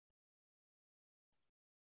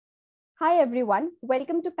Hi everyone,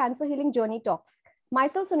 welcome to Cancer Healing Journey Talks.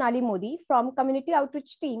 Myself Sonali Modi from Community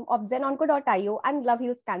Outreach Team of ZenOnco.io and Love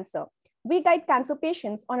Heals Cancer. We guide cancer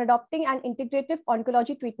patients on adopting an integrative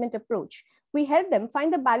oncology treatment approach. We help them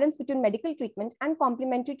find the balance between medical treatment and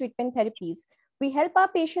complementary treatment therapies. We help our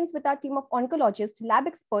patients with our team of oncologists, lab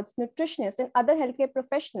experts, nutritionists, and other healthcare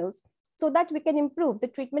professionals so that we can improve the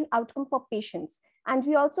treatment outcome for patients. And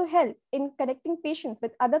we also help in connecting patients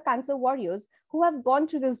with other cancer warriors who have gone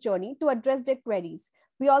through this journey to address their queries.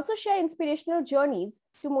 We also share inspirational journeys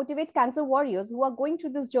to motivate cancer warriors who are going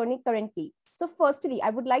through this journey currently. So firstly,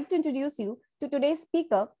 I would like to introduce you to today's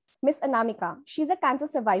speaker, Miss Anamika. She's a cancer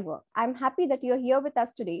survivor. I'm happy that you're here with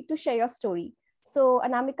us today to share your story. So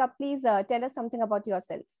Anamika, please tell us something about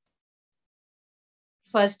yourself.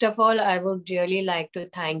 First of all, I would really like to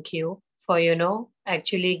thank you for,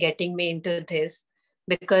 actually getting me into this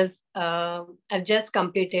because I've just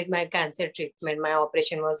completed my cancer treatment. My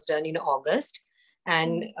operation was done in August.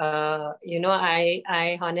 And,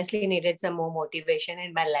 I honestly needed some more motivation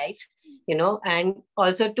in my life, and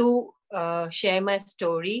also to share my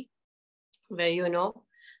story where,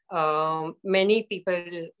 many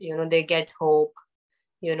people, they get hope,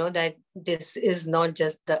 that this is not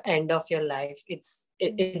just the end of your life.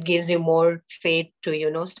 It gives you more faith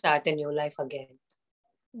to start a new life again.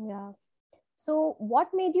 Yeah. So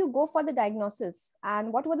what made you go for the diagnosis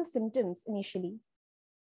and what were the symptoms initially?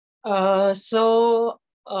 In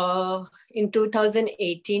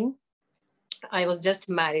 2018 I was just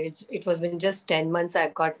married. It was been just 10 months I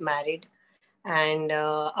got married. And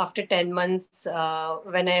after 10 months,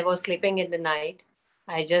 when I was sleeping in the night,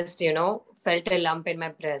 I just, felt a lump in my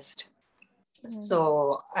breast.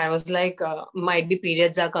 So I was like, might be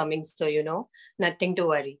periods are coming. So, nothing to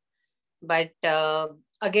worry. But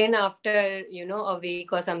again, after, a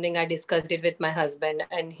week or something, I discussed it with my husband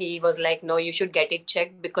and he was like, no, you should get it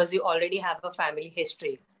checked because you already have a family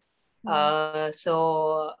history.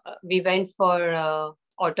 So we went for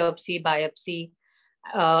autopsy, biopsy.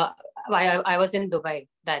 I was in Dubai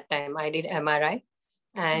that time. I did MRI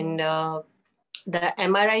and the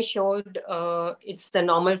MRI showed it's the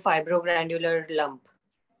normal fibrogranular lump,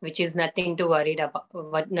 which is nothing to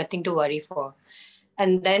nothing to worry for.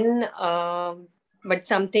 And then, but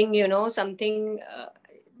something,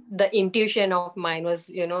 the intuition of mine was,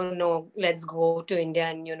 no, let's go to India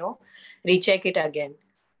and, recheck it again.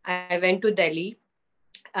 I went to Delhi.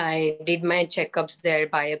 I did my checkups there,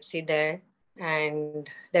 biopsy there, and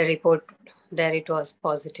the report there, it was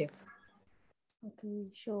positive. Okay,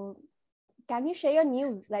 sure. Can you share your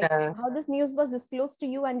news, like how this news was disclosed to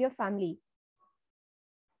you and your family?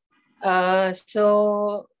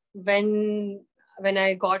 So when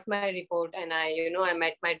I got my report and I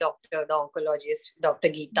met my doctor, the oncologist, Dr.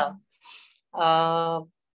 Geeta,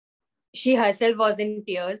 she herself was in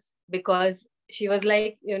tears because she was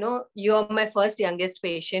like, you are my first youngest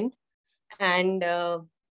patient, and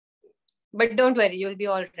but don't worry, you'll be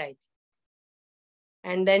all right.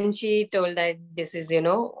 And then she told that this is,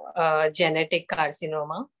 genetic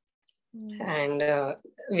carcinoma, and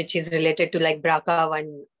which is related to like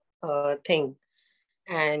BRCA1 thing.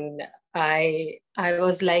 And I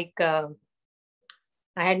was like, I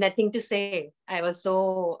had nothing to say. I was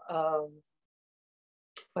so,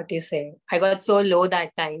 what do you say? I got so low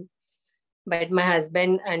that time. But my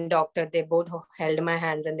husband and doctor, they both held my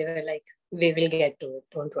hands and they were like, we will get to it.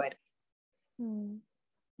 Don't worry.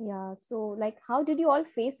 Yeah. So like, how did you all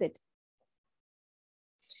face it?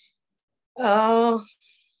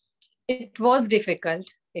 It was difficult.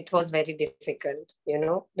 It was very difficult.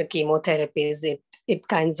 The chemotherapies, it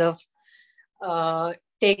kinds of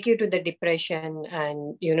take you to the depression,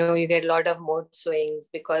 and you get a lot of mood swings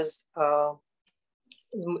because a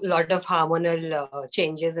lot of hormonal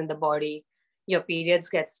changes in the body. Your periods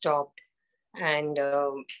get stopped, and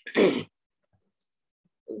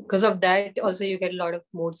because of that also you get a lot of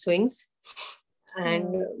mood swings.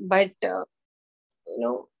 And but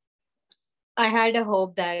I had a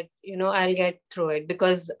hope that I'll get through it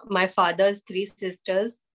because my father's 3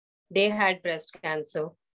 sisters, they had breast cancer.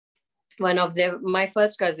 One of them, my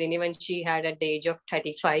first cousin, even she had at the age of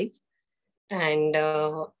 35. And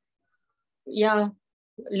yeah,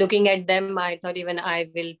 looking at them, I thought even I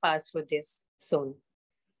will pass through this soon.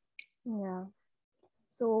 Yeah.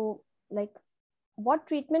 So like, what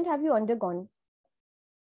treatment have you undergone?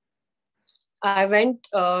 I went,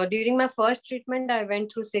 during my first treatment, I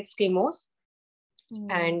went through 6 chemos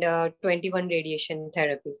and 21 radiation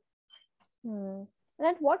therapy. And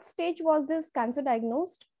at what stage was this cancer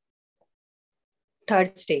diagnosed?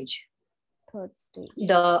 Third stage. Third stage.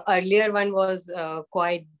 The earlier one was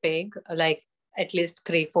quite big, like at least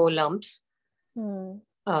 3-4 lumps.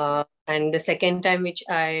 And the second time,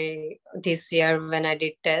 this year when I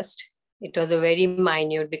did test, it was a very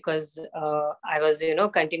minute because I was,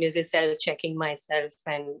 continuously self-checking myself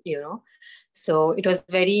and, so it was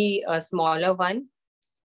very smaller one.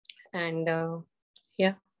 And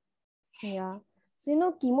yeah. Yeah.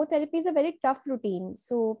 So, chemotherapy is a very tough routine.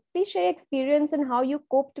 So please share your experience and how you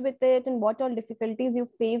coped with it and what all difficulties you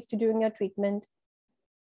faced during your treatment.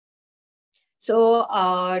 So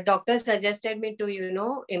doctor suggested me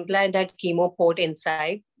to, imply that chemo port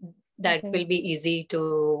inside. That will be easy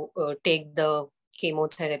to take the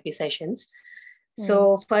chemotherapy sessions.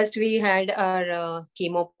 So first we had our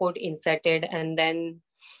chemo port inserted, and then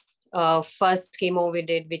first chemo we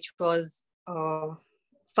did, which was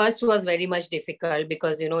first was very much difficult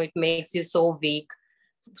because it makes you so weak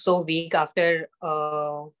after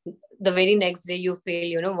the very next day you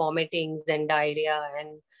feel vomitings and diarrhea,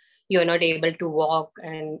 and you're not able to walk,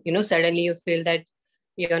 and suddenly you feel that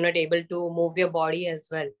you're not able to move your body as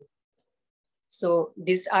well. So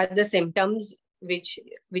these are the symptoms which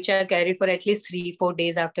are carried for at least 3-4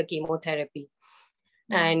 days after chemotherapy.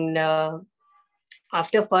 And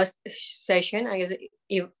after first session, I guess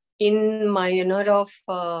if in minor of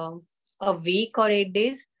a week or 8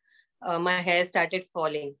 days, my hair started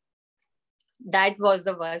falling. That was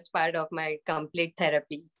the worst part of my complete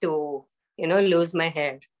therapy, to lose my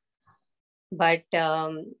hair. But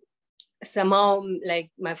somehow,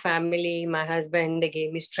 like my family, my husband, they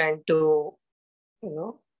gave me strength to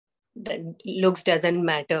that looks doesn't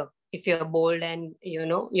matter. If you're bold and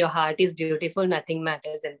your heart is beautiful, nothing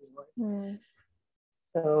matters in this world.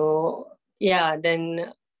 So yeah,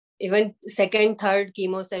 then even second, third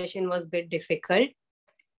chemo session was a bit difficult.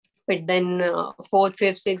 But then fourth,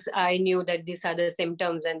 fifth, sixth, I knew that these are the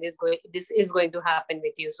symptoms and this is going to happen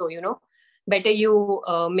with you. So, better you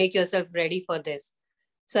make yourself ready for this.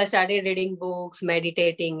 So I started reading books,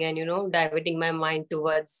 meditating, and, diverting my mind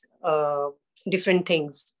towards different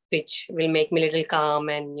things, which will make me a little calm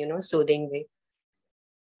and, soothing way.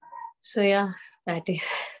 So yeah, that is.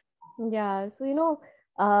 Yeah. So,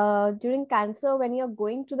 during cancer, when you're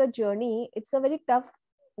going through the journey, it's a very tough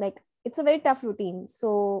routine.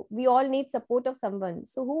 So we all need support of someone.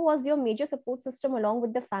 So who was your major support system along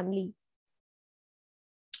with the family?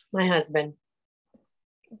 My husband.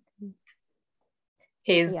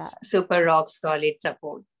 He's super rock solid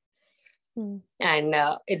support. And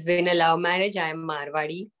it's been a love marriage. I'm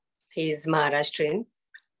Marwadi. He's Maharashtrian.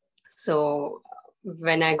 So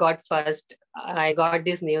when I got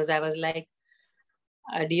this news, I was like,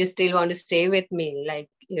 do you still want to stay with me? Like,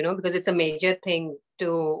 because it's a major thing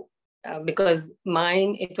to, because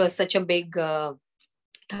mine, it was such a big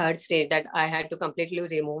third stage that I had to completely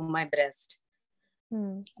remove my breast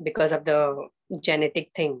because of the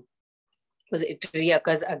genetic thing. Because it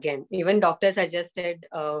reoccurs again. Even doctor suggested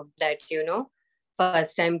that,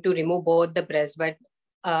 first time to remove both the breast, but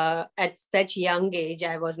at such young age,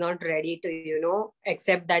 I was not ready to,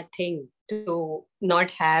 accept that thing, to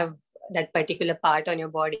not have that particular part on your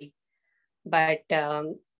body. But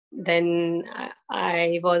then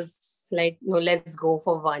I was like, no, let's go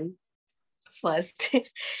for one first.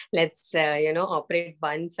 Let's, operate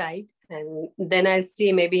one side. And then I'll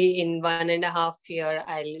see, maybe in 1.5 years,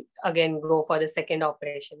 I'll again go for the second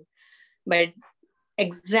operation. But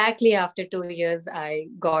exactly after 2 years, I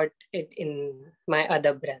got it in my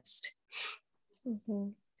other breast.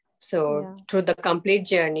 So through the complete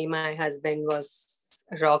journey, my husband was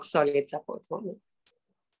rock solid support for me.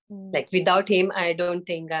 Like without him, I don't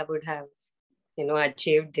think I would have,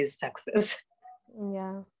 achieved this success.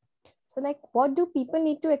 Yeah. So like, what do people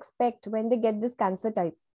need to expect when they get this cancer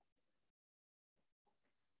type?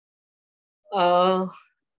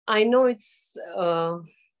 I know it's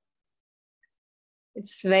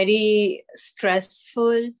very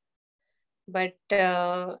stressful, but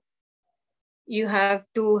you have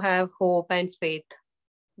to have hope and faith,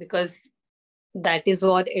 because that is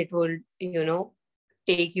what it will,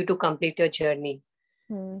 take you to complete your journey.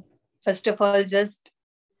 First of all, just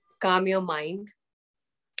calm your mind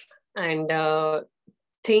and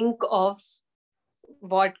think of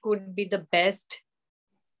what could be the best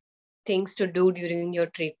things to do during your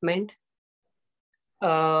treatment.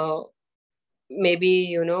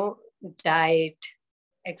 Maybe, diet,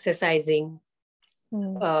 exercising,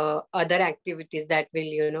 other activities that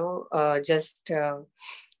will, just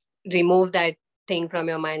remove that thing from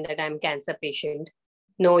your mind that I'm cancer patient.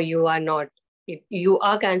 No, you are not. You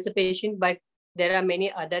are cancer patient, but there are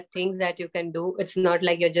many other things that you can do. It's not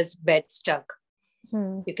like you're just bed stuck.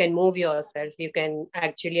 You can move yourself. You can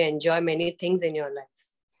actually enjoy many things in your life.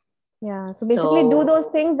 Yeah. So basically do those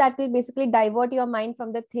things that will basically divert your mind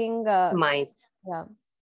from the thing. Mind. Yeah.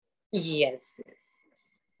 Yes, yes,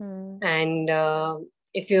 yes. Hmm. And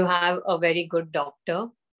if you have a very good doctor,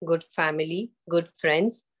 good family, good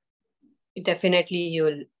friends, definitely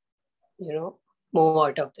you'll, move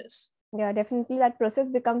out of this. Yeah, definitely that process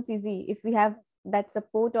becomes easy if we have that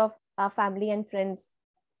support of our family and friends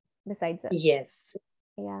besides us. Yes.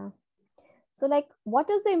 Yeah. So, like, what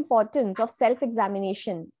is the importance of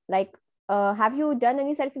self-examination? Like, have you done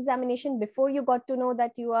any self-examination before you got to know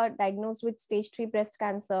that you are diagnosed with stage 3 breast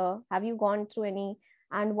cancer? Have you gone through any?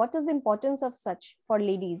 And what is the importance of such for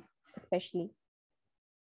ladies, especially?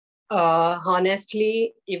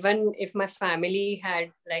 Honestly, even if my family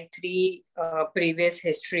had like three previous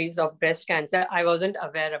histories of breast cancer, I wasn't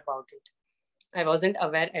aware about it. I wasn't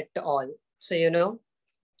aware at all. So,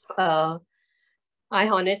 uh, I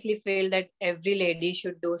honestly feel that every lady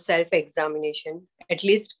should do self examination at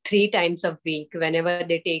least 3 times a week whenever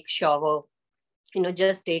they take shower.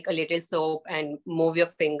 Just take a little soap and move your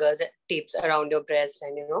fingers, tips around your breast.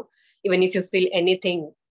 And, even if you feel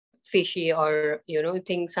anything fishy or,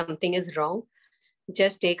 think something is wrong,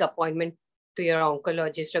 just take appointment to your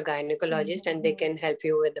oncologist or gynecologist and they Mhm. can help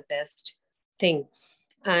you with the best thing.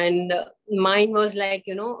 And mine was like,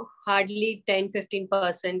 hardly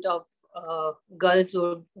 10-15% of girls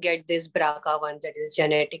would get this BRCA one, that is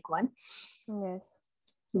genetic one. Yes.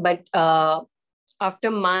 But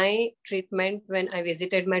after my treatment, when I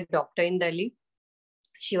visited my doctor in Delhi,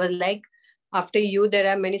 she was like, after you, there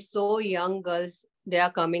are many so young girls, they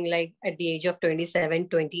are coming like at the age of 27,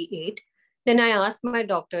 28. Then I asked my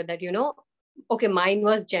doctor that, okay, mine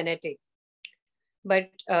was genetic,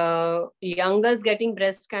 but young girls getting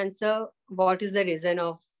breast cancer, what is the reason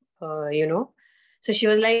of, so she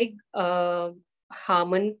was like,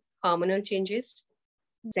 hormonal changes.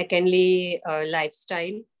 Secondly,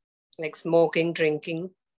 lifestyle, like smoking,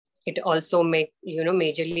 drinking. It also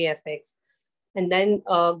majorly affects. And then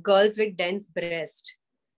girls with dense breast,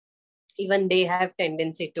 even they have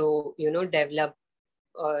tendency to, develop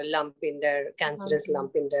a lump in their cancerous Okay.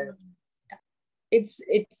 lump in their. It's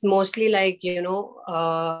mostly like,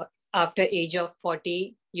 after age of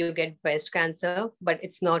 40 you get breast cancer, but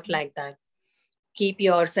it's not like that. Keep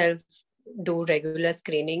yourself, do regular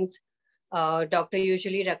screenings. Doctor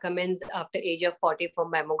usually recommends after age of 40 for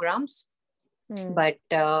mammograms, Hmm. but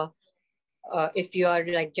if you are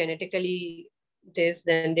like genetically this,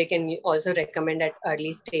 then they can also recommend at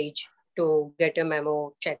early stage to get a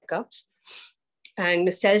mammo checkups.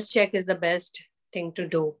 And self check is the best thing to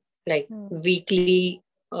do, like Hmm. weekly,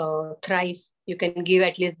 thrice. You can give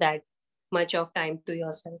at least that much of time to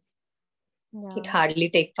yourself. It Yeah. hardly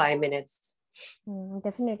take 5 minutes.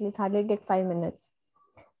 Definitely. It's hardly take 5 minutes.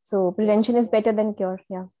 So Yeah, prevention is better than cure.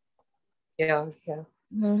 Yeah. yeah, yeah.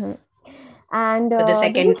 Mhm. And So the did you?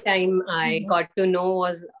 second time I Mhm. got to know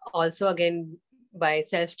was also again by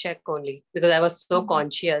self check only, because I was so Mhm.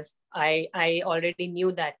 conscious. I already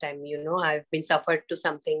knew that time, I've been suffered to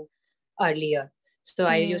something earlier. So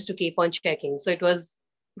I Hmm. used to keep on checking. So it was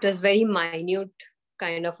very minute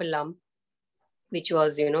kind of a lump, which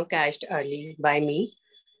was, catched early by me.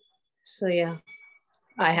 So yeah,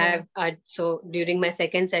 Yeah. so during my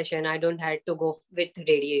second session, I don't had to go with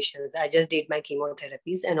radiations. I just did my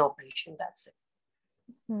chemotherapies and operation. That's it.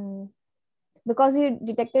 Hmm. Because you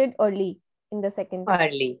detected early in the second.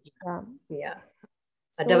 Early. Yeah. Yeah.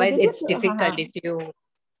 So Otherwise, did you? it's difficult if you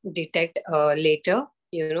detect later.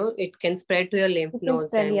 It can spread to your lymph It can nodes,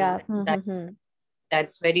 spread. and Yeah.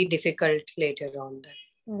 that's very difficult later on.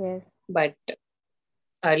 Then. Yes. But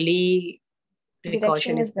early Detection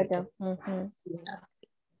precaution is is better. better. Yeah.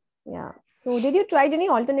 Yeah. So did you try any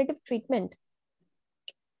alternative treatment?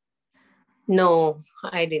 No,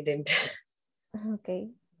 I didn't. Okay.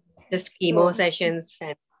 Just chemo So sessions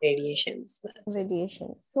and radiations. That's it.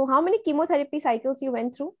 radiations. So how many chemotherapy cycles you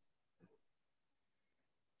went through?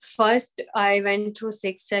 First, I went through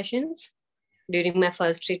 6 sessions during my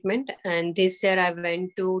first treatment, and this year I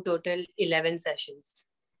went to total 11 sessions.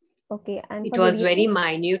 Okay. And It for was very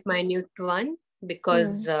radiation? minute one,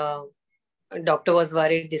 because Hmm. doctor was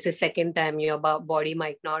worried this is second time your body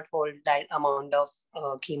might not hold that amount of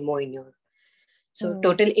chemo in your. So Hmm.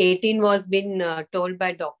 total 18 was been told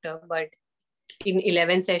by doctor, but in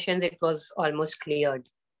 11 sessions it was almost cleared.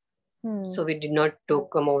 Hmm. So we did not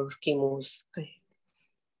took more chemos.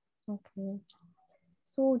 Okay.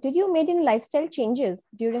 So did you made any lifestyle changes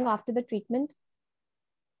during after the treatment?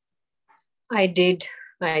 I did,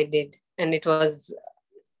 I did, and it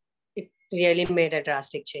really made a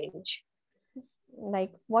drastic change.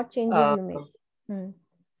 Like what changes Uh, you made? Hmm.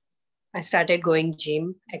 I started going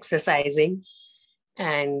gym, exercising,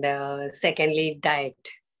 and secondly, diet.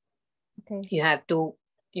 Okay. You have to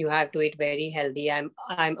you have to eat very healthy. I'm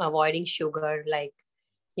avoiding sugar, like,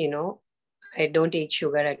 you know, I don't eat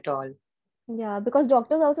sugar at all. Yeah, because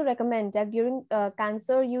doctors also recommend that during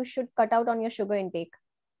cancer, you should cut out on your sugar intake.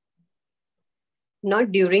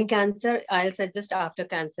 Not during cancer, I'll suggest after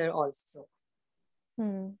cancer also.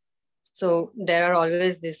 So there are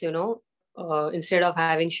always this, instead of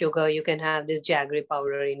having sugar, you can have this jaggery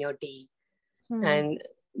powder in your tea. And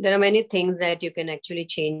there are many things that you can actually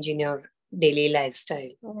change in your daily lifestyle.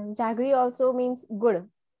 Jaggery also means good,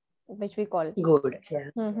 which we call good. Yeah.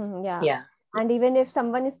 Yeah. Yeah. And even if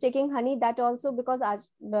someone is taking honey, that also, because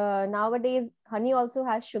nowadays honey also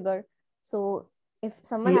has sugar. So if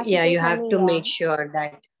someone has to take you have honey, to make sure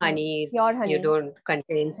that honey is pure honey. you don't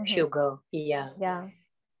contains sugar. Yeah.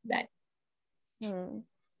 That.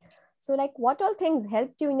 So like, what all things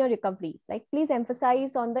helped you in your recovery? Like, please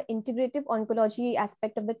emphasize on the integrative oncology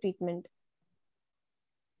aspect of the treatment.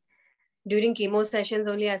 During chemo sessions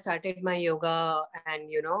only, I started my yoga and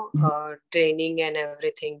training and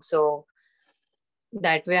everything. So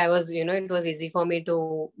that way I was, it was easy for me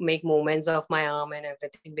to make movements of my arm and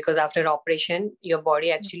everything, because after operation your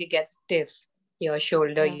body actually gets stiff. Your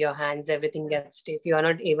shoulder, your hands, everything gets stiff. You are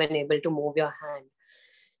not even able to move your hand.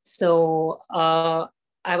 So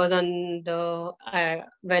I was on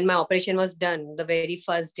when my operation was done, the very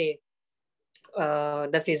first day,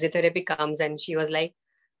 the physiotherapy comes and she was like,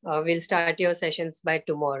 we'll start your sessions by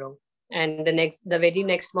tomorrow. And the very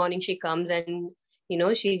next morning she comes and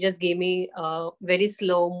she just gave me a very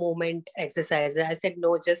slow movement exercise. I said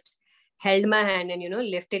no, just held my hand and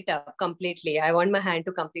lift it up completely. I want my hand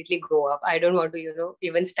to completely go up. I don't want to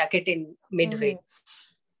even stuck it in midway.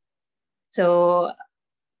 So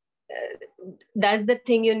that's the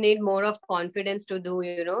thing, you need more of confidence to do,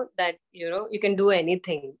 that you can do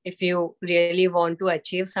anything. If you really want to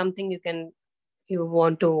achieve something, you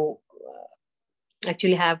want to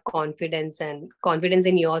actually have confidence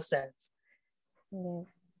in yourself.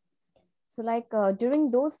 Yes. So like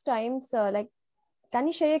during those times, like, can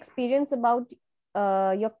you share your experience about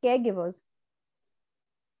your caregivers?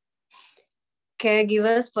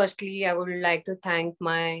 Caregivers, firstly, I would like to thank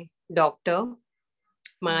my doctor,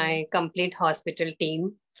 my complete hospital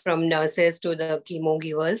team, from nurses to the chemo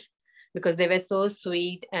givers, because they were so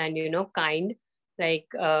sweet and kind. Like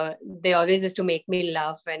they always used to make me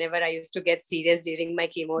laugh whenever I used to get serious during my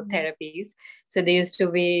chemotherapies. So they used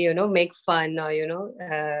to be make fun, or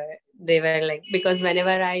they were like, because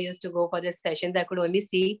whenever I used to go for the sessions, I could only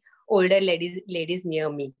see older ladies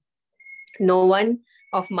near me, no one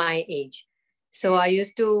of my age. So I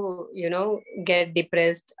used to get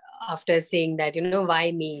depressed after seeing that,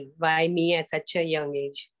 why me at such a young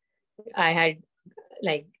age. I had,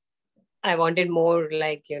 like, I wanted more,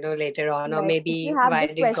 like, later on, or maybe why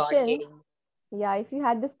did God give? Yeah, if you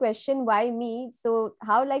had this question, why me? So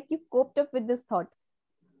how, like, you coped up with this thought?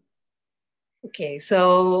 Okay,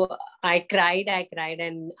 so I cried,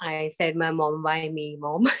 and I said, my mom, why me,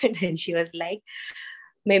 mom? And then she was like,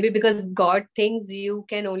 maybe because God thinks you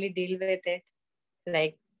can only deal with it.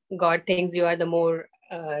 Like, God thinks you are the more,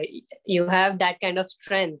 you have that kind of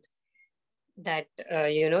strength that,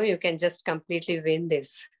 you can just completely win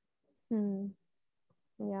this.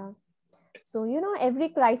 Yeah. So, every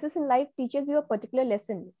crisis in life teaches you a particular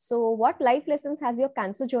lesson. So what life lessons has your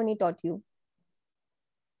cancer journey taught you?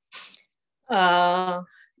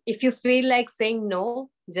 If you feel like saying no,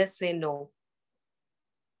 just say no.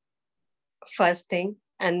 First thing.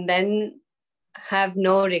 And then have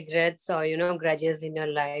no regrets or, grudges in your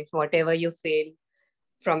life. Whatever you feel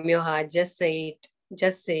from your heart, just say it.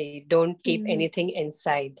 Just say it. Don't keep anything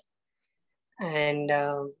inside. And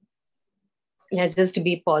just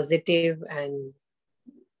be positive and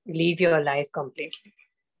live your life completely.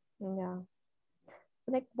 Yeah.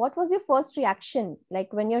 So, like, what was your first reaction,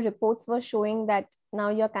 like, when your reports were showing that now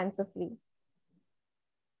you're cancer free?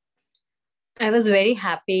 I was very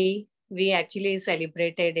happy. We actually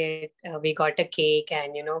celebrated it. We got a cake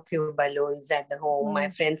and, a few balloons at the home. My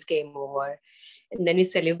friends came over and then we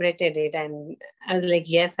celebrated it. And I was like,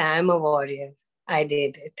 yes, I am a warrior. I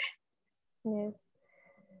did it. Yes.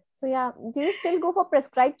 So, yeah, do you still go for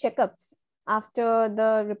prescribed checkups after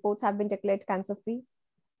the reports have been declared cancer free?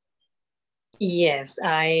 Yes,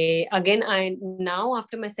 now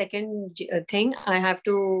after my second thing, I have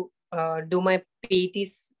to do my PET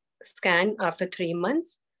scan after 3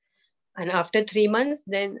 months. And after 3 months,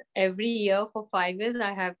 then every year for 5 years,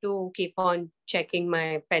 I have to keep on checking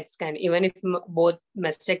my PET scan, even if both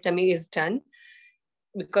mastectomy is done.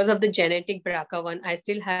 Because of the genetic BRCA1, I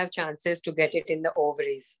still have chances to get it in the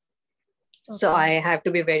ovaries. Okay. So I have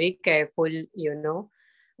to be very careful,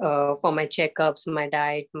 for my checkups, my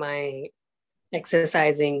diet, my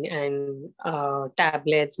exercising and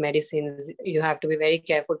tablets, medicines. You have to be very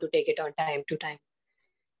careful to take it on time to time.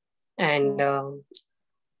 And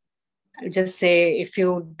just say if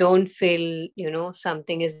you don't feel,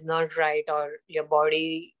 something is not right or your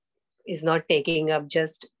body is not taking up,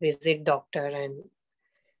 just visit doctor and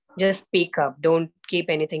just speak up. Don't keep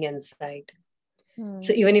anything inside.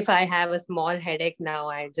 So even if I have a small headache now,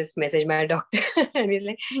 I just message my doctor and he's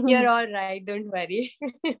like, "You're all right. Don't worry."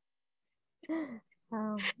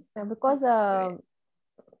 Because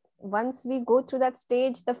once we go through that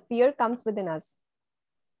stage, the fear comes within us.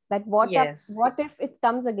 That what if it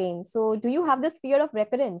comes again? So do you have this fear of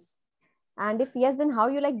recurrence? And if yes, then how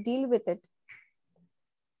you like deal with it?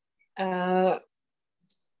 I'll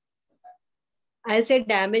say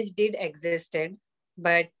damage did existed,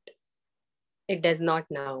 but it does not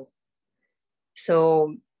now.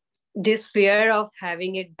 So this fear of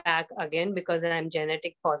having it back again, because I'm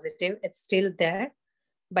genetic positive, it's still there.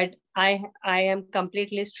 But I am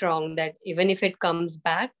completely strong that even if it comes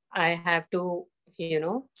back, I have to,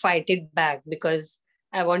 fight it back, because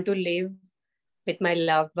I want to live with my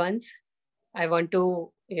loved ones. I want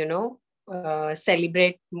to,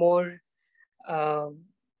 celebrate more,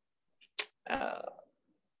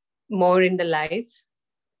 more in the life,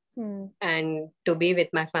 and to be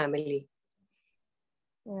with my family.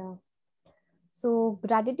 Yeah. So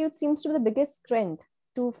gratitude seems to be the biggest strength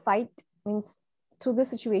to fight through the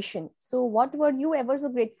situation. So what were you ever so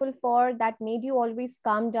grateful for that made you always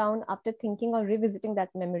calm down after thinking or revisiting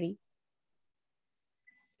that memory?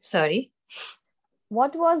 Sorry?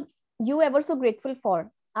 What was you ever so grateful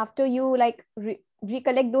for after you like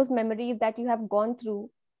recollect those memories that you have gone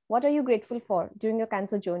through? What are you grateful for during your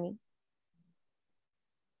cancer journey?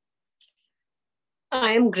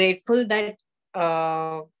 I am grateful that,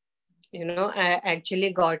 I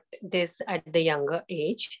actually got this at the younger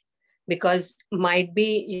age, because might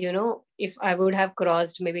be, if I would have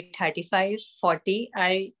crossed maybe 35, 40,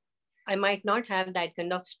 I might not have that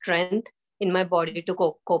kind of strength in my body to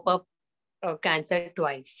cope up cancer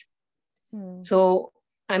twice. So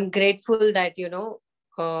I'm grateful that,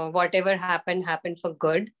 whatever happened for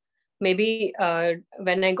good. Maybe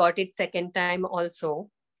when I got it second time also,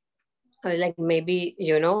 like maybe,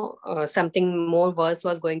 something more worse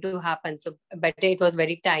was going to happen. So, but it was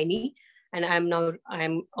very tiny, and I'm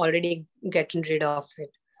already getting rid of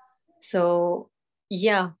it. So,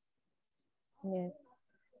 yeah. Yes.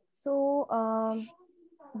 So,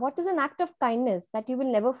 what is an act of kindness that you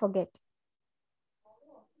will never forget?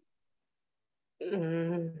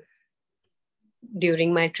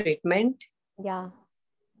 During my treatment? Yeah.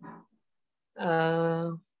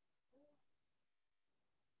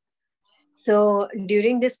 So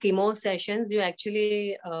during these chemo sessions, you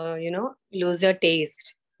actually, lose your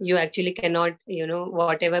taste. You actually cannot,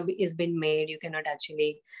 whatever is been made, you cannot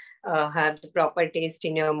actually have the proper taste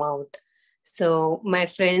in your mouth. So my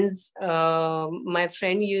friend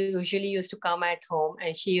usually used to come at home,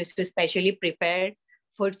 and she used to specially prepare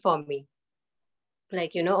food for me.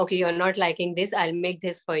 Like, okay, you're not liking this, I'll make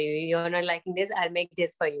this for you. You're not liking this, I'll make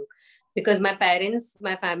this for you. Because my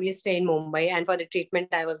family stay in Mumbai, and for the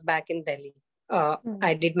treatment, I was back in Delhi.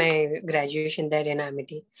 I did my graduation there in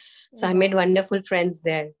Amity. So I made wonderful friends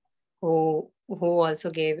there who also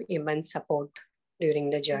gave immense support during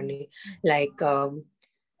the journey. Like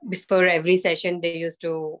before every session, they used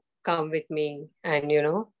to come with me, and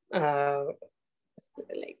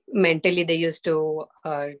like mentally they used to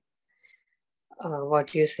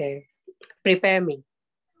what you say, prepare me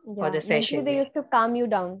for the session. They used to calm you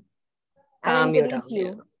down. Calm you down.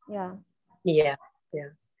 Yeah. Yeah.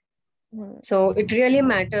 So it really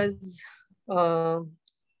matters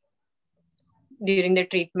during the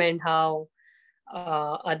treatment how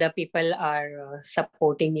other people are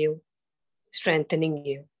supporting you, strengthening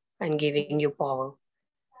you, and giving you power.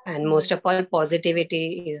 And most of all,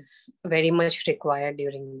 positivity is very much required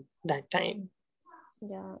during that time.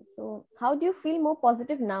 Yeah. So how do you feel more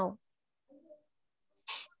positive now?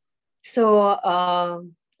 So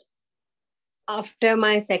after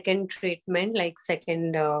my second treatment, like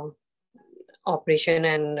second operation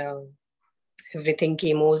and everything,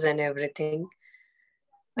 chemos and everything,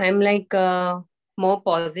 I'm like more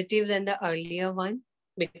positive than the earlier one,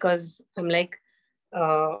 because I'm like,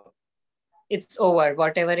 it's over.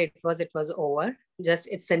 Whatever it was over. Just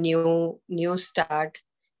it's a new start.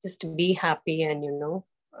 Just be happy and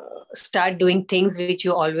start doing things which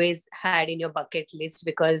you always had in your bucket list,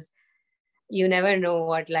 because you never know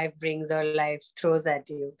what life brings or life throws at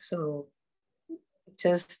you. So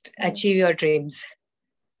just achieve your dreams.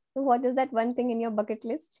 So what is that one thing in your bucket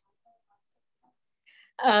list?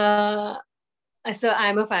 So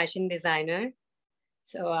I'm a fashion designer,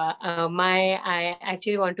 So I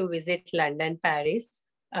actually want to visit London, Paris,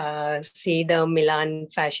 see the Milan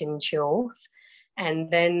fashion shows,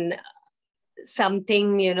 and then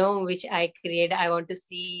something, which I create, I want to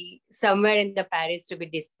see somewhere in the Paris to be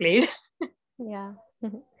displayed. Yeah.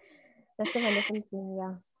 That's a wonderful thing.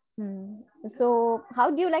 Yeah. So,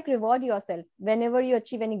 how do you like reward yourself whenever you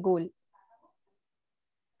achieve any goal?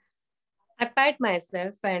 I pat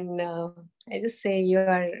myself and I just say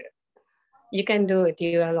you can do it.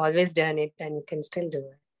 You have always done it and you can still do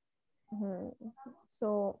it.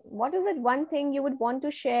 So, what is it one thing you would want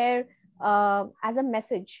to share as a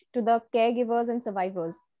message to the caregivers and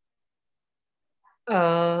survivors?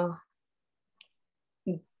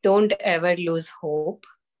 Don't ever lose hope.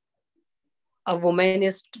 A woman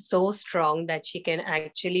is so strong that she can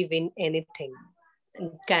actually win anything.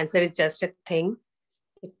 And cancer is just a thing.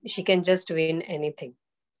 She can just win anything.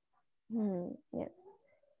 Yes.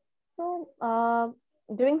 So,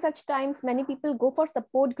 during such times, many people go for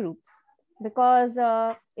support groups because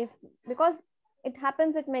because it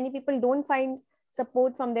happens that many people don't find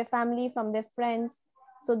support from their family, from their friends,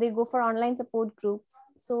 so they go for online support groups.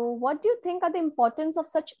 So, what do you think are the importance of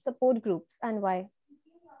such support groups and why?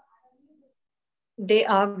 They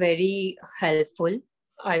are very helpful.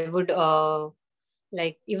 I would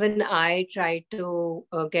like, even I try to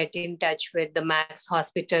get in touch with the Max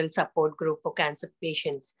Hospital support group for cancer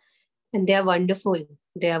patients, and they are wonderful.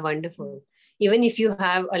 They are wonderful. Even if you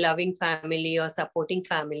have a loving family or supporting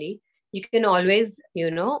family, you can always,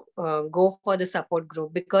 go for the support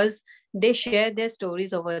group because they share their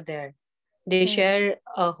stories over there. They share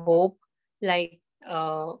a hope, like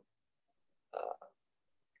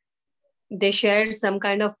they share some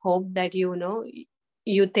kind of hope that,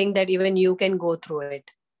 you think that even you can go through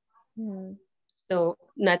it. So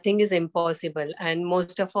nothing is impossible. And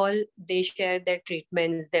most of all, they share their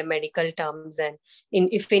treatments, their medical terms. And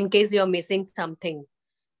if in case you're missing something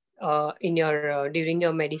in your during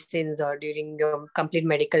your medicines or during your complete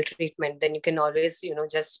medical treatment, then you can always,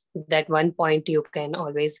 just that one point you can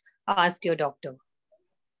always ask your doctor.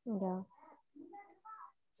 Yeah.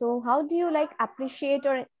 So how do you like appreciate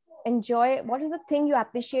or enjoy? What is the thing you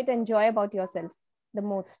appreciate, enjoy about yourself the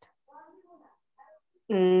most?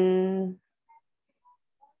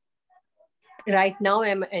 Right now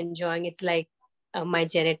I'm enjoying, it's like my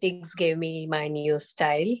genetics gave me my new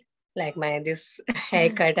style, like my this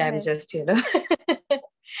haircut. I'm just,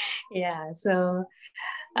 yeah. So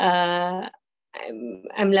I'm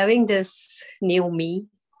loving this new me.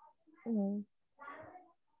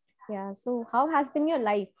 Yeah. So how has been your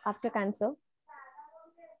life after cancer?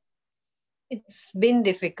 It's been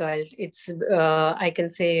difficult. It's I can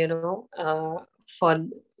say, for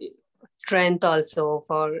strength also,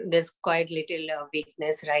 for there's quite little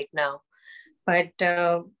weakness right now, but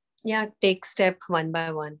yeah, take step one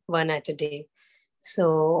by one at a day.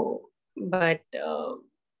 So but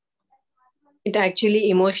it actually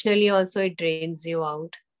emotionally also it drains you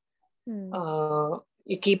out.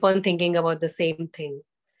 You keep on thinking about the same thing,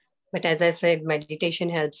 but as I said, meditation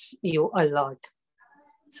helps you a lot.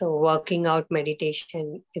 So working out,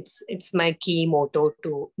 meditation, it's my key motto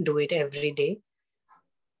to do it every day.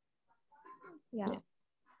 Yeah.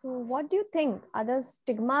 So what do you think are the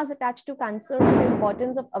stigmas attached to cancer and the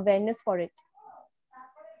importance of awareness for it?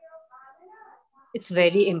 It's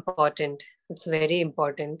very important. It's very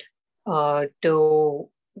important to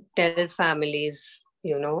tell families,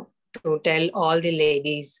 to tell all the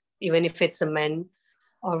ladies, even if it's a man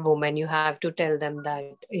or woman, you have to tell them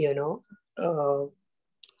that,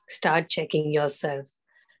 start checking yourself.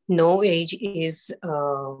 No age is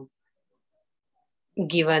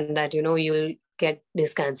given that, you'll get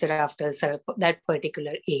this cancer after that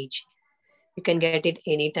particular age. You can get it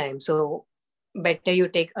anytime. So better you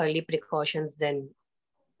take early precautions than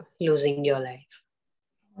losing your life.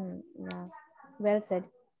 Yeah, well said.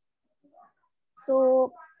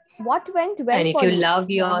 So what went well and if for you you? love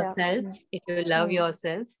yourself, if you love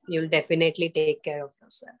yourself, you'll definitely take care of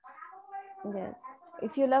yourself. Yes.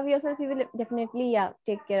 If you love yourself, you will definitely, yeah,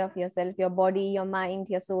 take care of yourself, your body, your mind,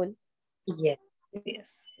 your soul. Yes.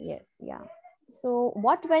 Yes. Yeah. So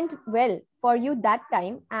what went well for you that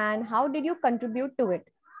time and how did you contribute to it?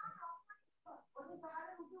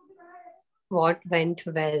 What went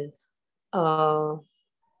well?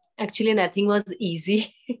 Actually, nothing was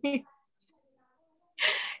easy.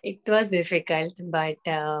 It was difficult, but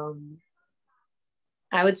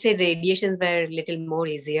I would say radiations were a little more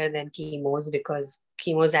easier than chemos because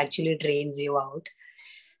chemos actually drains you out.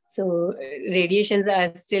 So radiations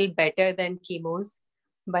are still better than chemos,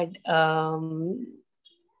 but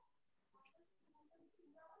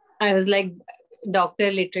I was like,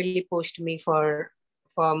 doctor literally pushed me for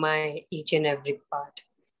for my each and every part.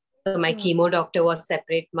 So my chemo doctor was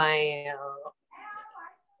separate, my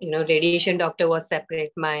radiation doctor was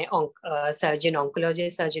separate, my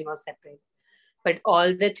oncologist surgeon was separate. But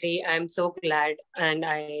all the three, I'm so glad, and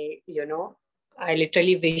I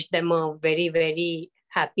literally wish them a very, very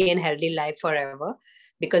happy and healthy life forever,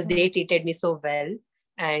 because they treated me so well,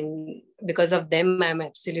 and because of them, I'm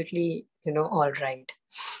absolutely all right.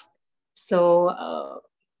 So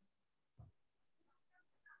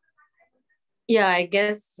yeah, I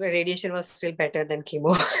guess radiation was still better than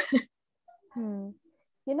chemo.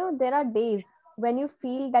 There are days when you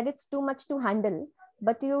feel that it's too much to handle,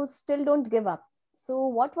 but you still don't give up. So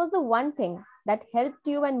what was the one thing that helped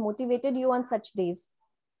you and motivated you on such days?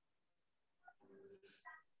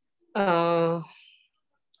 My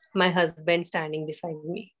husband standing beside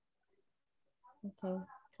me. Okay.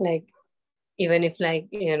 Like, even if I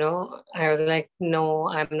was like, no,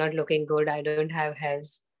 I'm not looking good, I don't have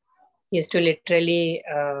hairs. He used to literally,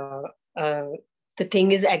 the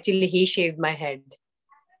thing is actually he shaved my head.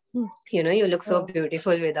 You look so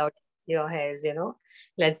beautiful without your hairs,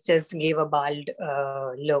 let's just give a bald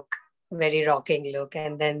look, very rocking look.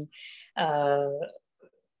 And then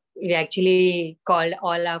we actually called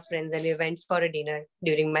all our friends and we went for a dinner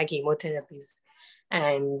during my chemotherapies.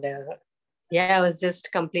 And yeah, I was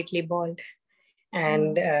just completely bald.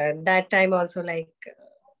 And that time also, like,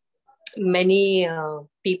 many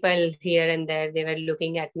people here and there, they were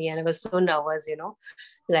looking at me, and I was so nervous,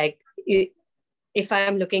 like, if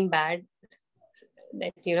I'm looking bad,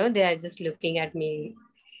 that they are just looking at me.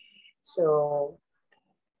 So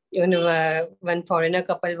one foreigner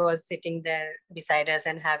couple was sitting there beside us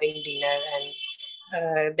and having dinner,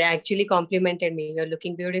 and they actually complimented me, you're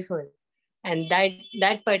looking beautiful. And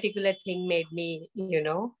that particular thing made me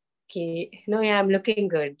yeah, I'm looking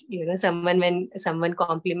good. When someone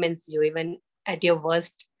compliments you even at your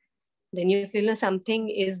worst, then you feel something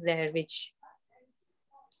is there which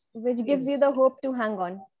gives you the hope to hang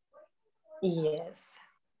on. Yes.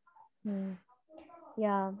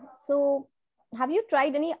 Yeah. So have you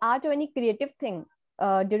tried any art or any creative thing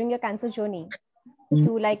during your cancer journey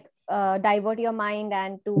to like divert your mind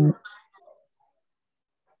and to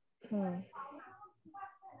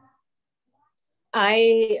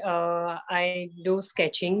I do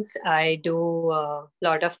sketchings. I do a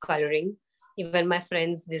lot of coloring. Even my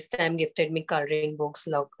friends this time gifted me coloring books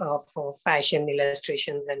for fashion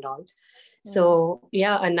illustrations and all. So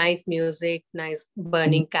yeah, a nice music, nice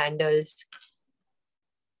burning candles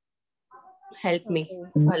help me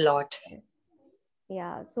a lot.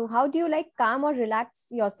 Yeah. So how do you like calm or relax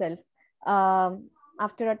yourself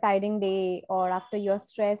after a tiring day or after you're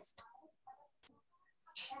stressed?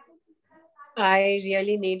 I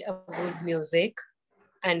really need a good music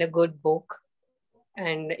and a good book.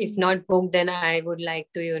 And if not book, then I would like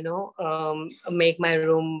to, make my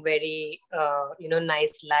room very,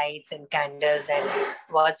 nice lights and candles and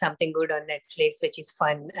watch something good on Netflix, which is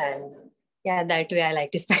fun. And yeah, that way I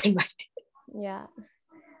like to spend my day. Yeah.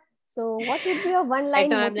 So what would be your one line? Right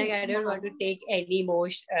now, I'm like, I don't want to take any more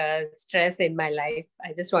stress in my life.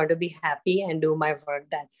 I just want to be happy and do my work.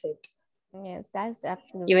 That's it. Yes, that's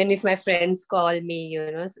absolutely. Even if my friends call me,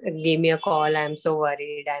 give me a call, I'm so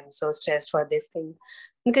worried, I'm so stressed for this thing.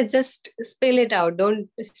 You can just spill it out. Don't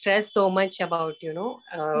stress so much about,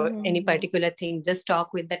 any particular thing. Just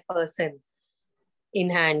talk with that person in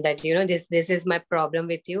hand that, this is my problem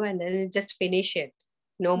with you, and then just finish it.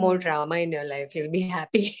 No more drama in your life. You'll be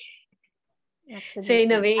happy. Absolutely. So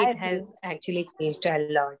in a way, it has actually changed a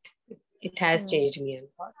lot. It has changed me a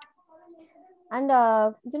lot. And,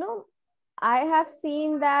 I have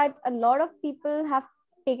seen that a lot of people have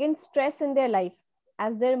taken stress in their life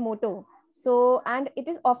as their motto. So, and it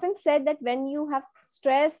is often said that when you have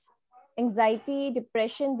stress, anxiety,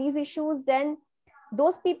 depression, these issues, then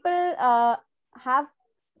those people have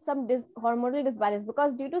some hormonal disbalance,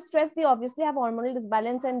 because due to stress, we obviously have hormonal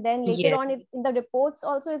disbalance. And then later on in the reports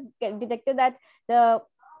also is detected that the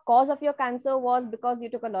cause of your cancer was because you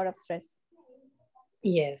took a lot of stress.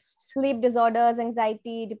 Yes. Sleep disorders,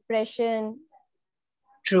 anxiety, depression.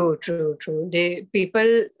 True. The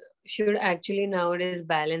people should actually nowadays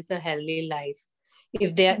balance a healthy life.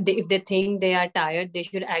 If they think they are tired, they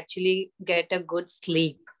should actually get a good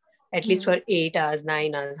sleep, at least for 8 hours,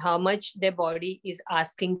 9 hours. How much their body is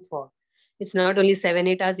asking for. It's not only 7,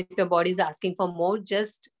 8 hours. If your body is asking for more,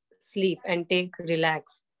 just sleep and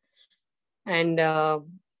relax. And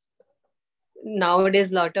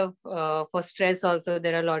nowadays, lot of for stress also,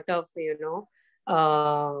 there are a lot of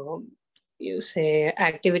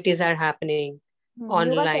activities are happening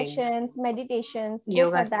online. Yoga sessions, meditations,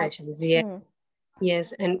 Yoga sessions, yes.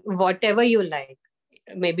 Yes, and whatever you like,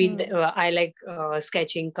 Maybe I like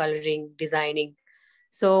sketching, coloring, designing.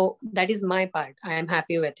 So that is my part. I am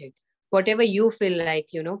happy with it. Whatever you feel like,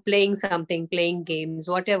 playing something, playing games,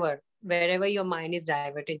 whatever, wherever your mind is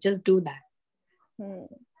diverted, just do that.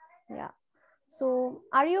 Yeah. So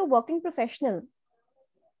are you a working professional?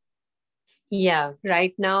 Yeah,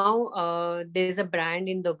 right now there's a brand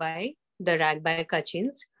in Dubai, the Rag by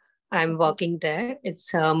Kachins. I'm working there.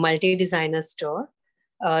 It's a multi-designer store.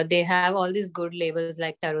 They have all these good labels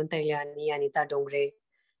like Tarun Tailiani, Anita Dongre,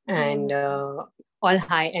 and all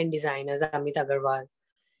high-end designers, Amit Agarwal.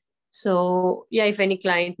 So yeah, if any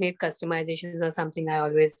client need customizations or something, I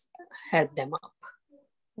always help them up.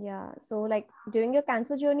 Yeah. So like during your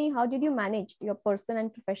cancer journey, how did you manage your personal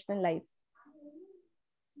and professional life?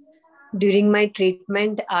 During my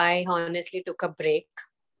treatment, I honestly took a break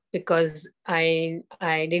because I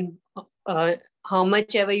didn't how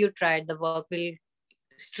much ever you tried, the work will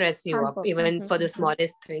stress you up, even for the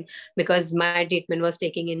smallest thing, because my treatment was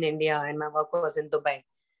taking in India and my work was in Dubai.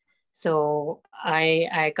 So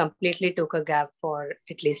I completely took a gap for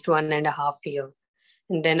at least 1.5 years,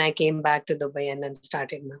 and then I came back to Dubai and then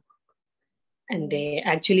started my work. And they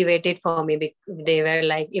actually waited for me. They were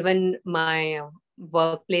like, even my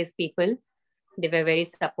workplace people, they were very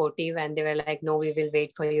supportive, and they were like, no, we will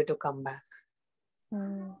wait for you to come back.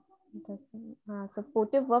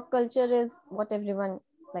 Supportive work culture is what everyone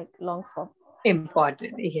like longs for.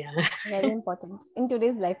 Important, yeah. Very important in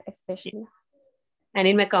today's life, especially. And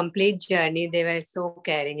in my complete journey, they were so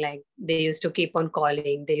caring. Like, they used to keep on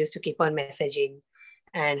calling, they used to keep on messaging,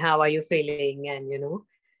 and how are you feeling? And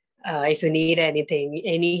if you need anything,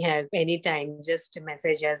 any help, anytime, just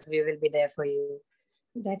message us. We will be there for you.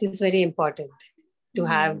 That is very important, to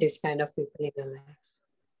have this kind of people in your life.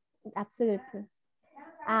 Absolutely.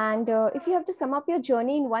 And if you have to sum up your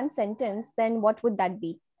journey in one sentence, then what would that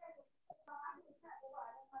be?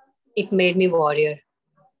 It made me warrior.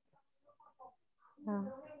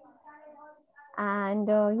 And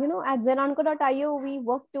at zenonco.io, we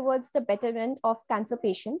work towards the betterment of cancer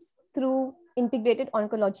patients through integrated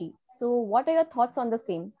oncology. So what are your thoughts on the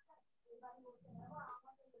same?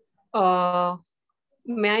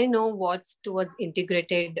 May I know what's towards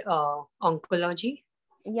integrated oncology?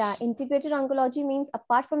 Yeah, integrated oncology means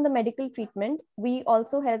apart from the medical treatment, we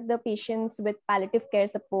also help the patients with palliative care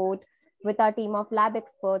support, with our team of lab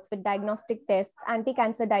experts, with diagnostic tests,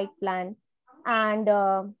 anti-cancer diet plan, and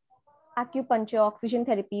acupuncture, oxygen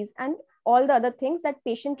therapies, and all the other things that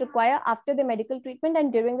patients require after the medical treatment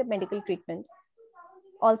and during the medical treatment.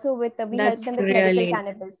 Also, we help them with medical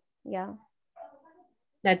cannabis. Yeah.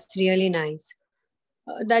 That's really nice.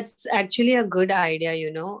 That's actually a good idea,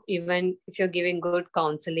 even if you're giving good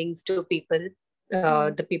counselings to people,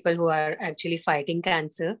 the people who are actually fighting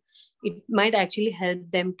cancer, it might actually help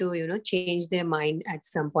them to, change their mind at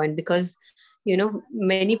some point, because,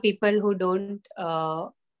 many people who don't,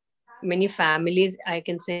 many families, I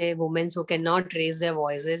can say women who cannot raise their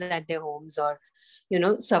voices at their homes, or,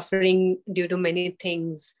 suffering due to many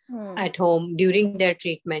things at home during their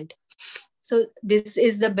treatment. So this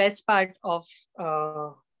is the best part of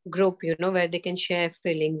group, where they can share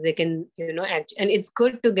feelings, they can, act, and it's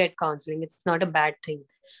good to get counseling. It's not a bad thing.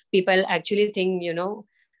 People actually think,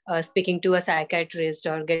 speaking to a psychiatrist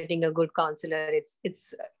or getting a good counselor,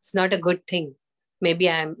 it's not a good thing. Maybe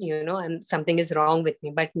I'm something is wrong with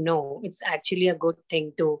me, but no, it's actually a good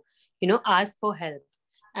thing to, ask for help.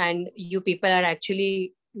 And you people are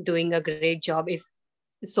actually doing a great job. If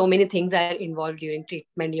so many things are involved during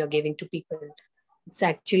treatment you're giving to people, it's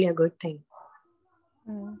actually a good thing.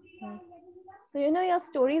 Yes. So your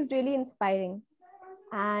story is really inspiring,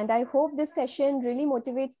 and I hope this session really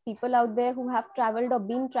motivates people out there who have traveled or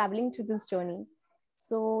been traveling through this journey.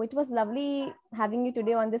 So it was lovely having you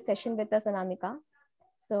today on this session with us, Anamika.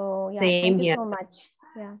 So yeah, Same thank you here. so much.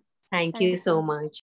 Yeah, Thank you so much.